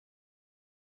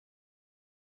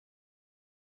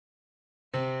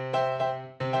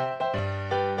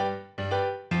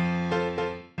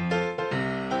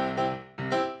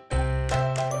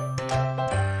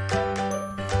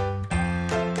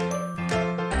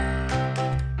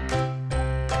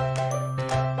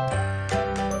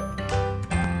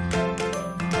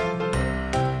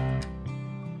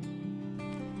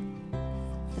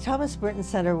Thomas Merton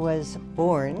Center was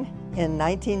born in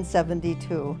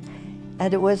 1972,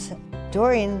 and it was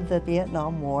during the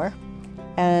Vietnam War,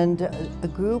 and a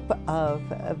group of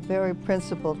very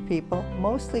principled people,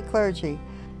 mostly clergy,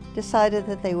 decided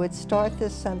that they would start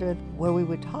this center where we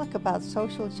would talk about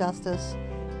social justice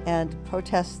and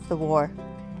protest the war.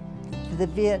 The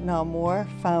Vietnam War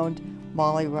found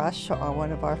Molly Rush,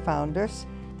 one of our founders,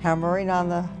 hammering on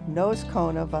the nose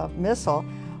cone of a missile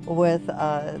with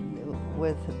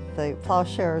the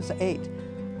Plowshares 8.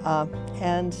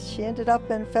 And she ended up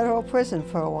in federal prison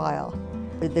for a while.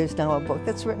 There's now a book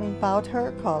that's written about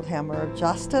her called Hammer of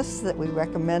Justice that we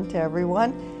recommend to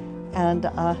everyone. And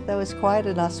that was quite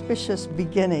an auspicious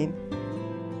beginning.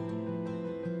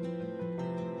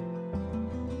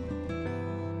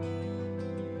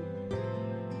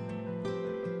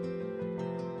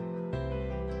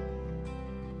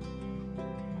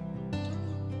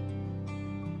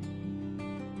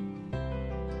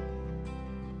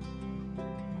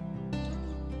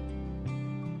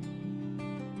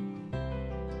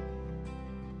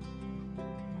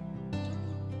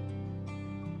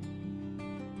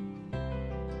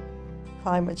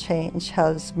 Climate change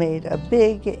has made a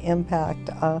big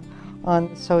impact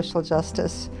on social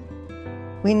justice.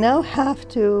 We now have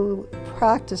to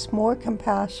practice more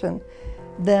compassion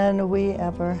than we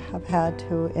ever have had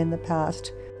to in the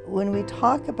past. When we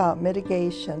talk about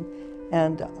mitigation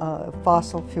and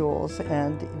fossil fuels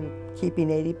and keeping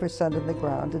 80% in the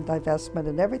ground and divestment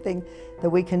and everything that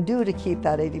we can do to keep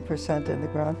that 80% in the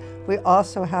ground, we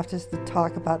also have to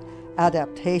talk about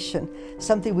adaptation,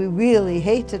 something we really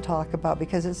hate to talk about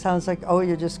because it sounds like, oh,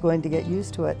 you're just going to get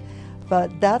used to it.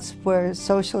 But that's where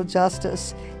social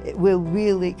justice will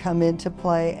really come into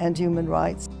play, and human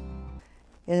rights.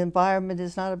 An environment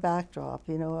is not a backdrop.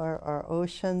 You know, our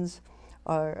oceans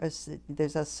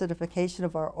there's acidification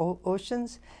of our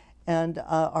oceans, and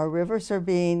our rivers are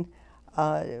being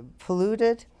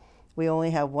polluted. We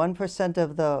only have 1%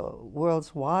 of the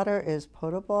world's water is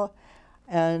potable.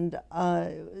 And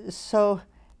so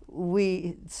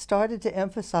we started to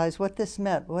emphasize what this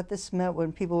meant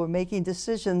when people were making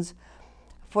decisions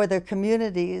for their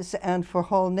communities and for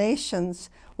whole nations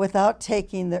without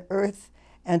taking the earth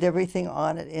and everything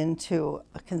on it into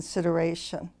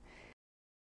consideration.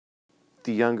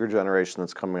 The younger generation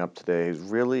that's coming up today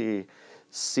really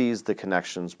sees the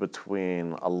connections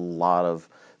between a lot of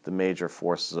the major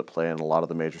forces at play and a lot of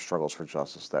the major struggles for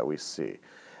justice that we see.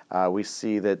 We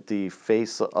see that the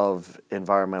face of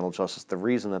environmental justice, the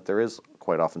reason that there is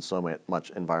quite often so much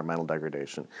environmental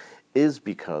degradation, is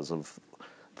because of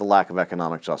the lack of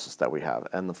economic justice that we have,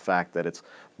 and the fact that it's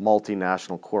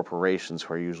multinational corporations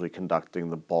who are usually conducting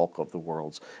the bulk of the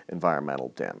world's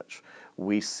environmental damage.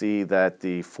 We see that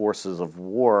the forces of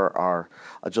war are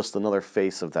just another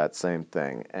face of that same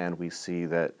thing, and we see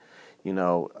that, you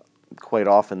know, quite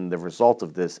often the result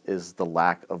of this is the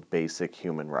lack of basic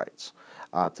human rights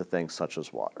to things such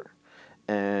as water.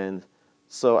 And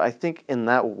so I think in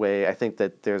that way, I think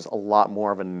that there's a lot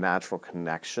more of a natural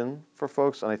connection for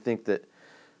folks, and I think that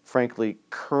frankly,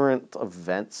 current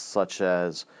events such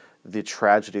as the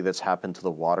tragedy that's happened to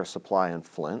the water supply in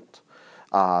Flint,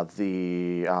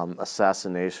 the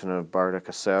assassination of Barda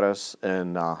Caceres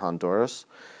in Honduras,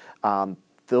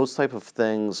 those type of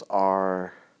things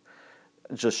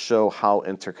just show how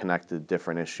interconnected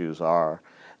different issues are,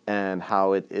 and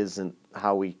how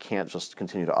we can't just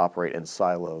continue to operate in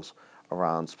silos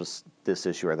around this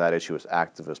issue or that issue as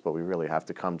activists, but we really have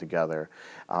to come together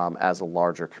as a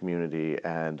larger community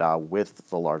and with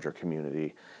the larger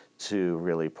community to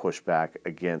really push back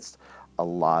against a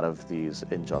lot of these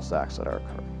unjust acts that are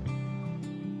occurring.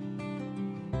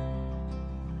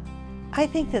 I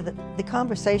think that the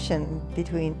conversation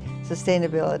between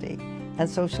sustainability and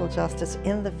social justice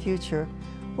in the future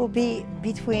will be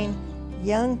between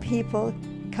young people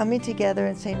coming together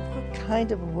and saying, what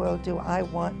kind of a world do I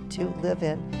want to live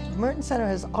in? Merton Center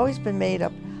has always been made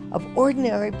up of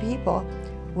ordinary people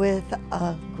with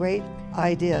great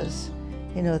ideas,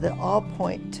 you know, that all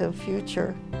point to a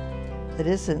future that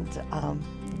isn't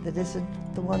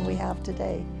the one we have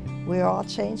today. We are all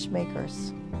change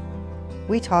makers.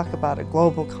 We talk about a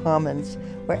global commons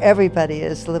where everybody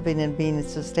is living and being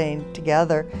sustained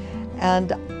together,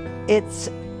 and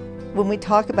when we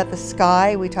talk about the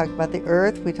sky, we talk about the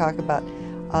earth, we talk about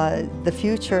the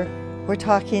future, we're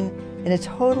talking in a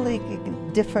totally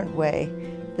different way,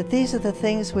 that these are the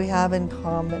things we have in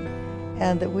common,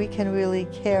 and that we can really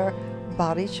care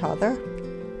about each other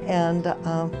and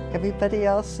everybody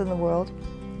else in the world,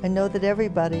 and know that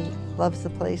everybody loves the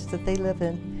place that they live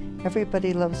in.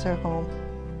 Everybody loves their home.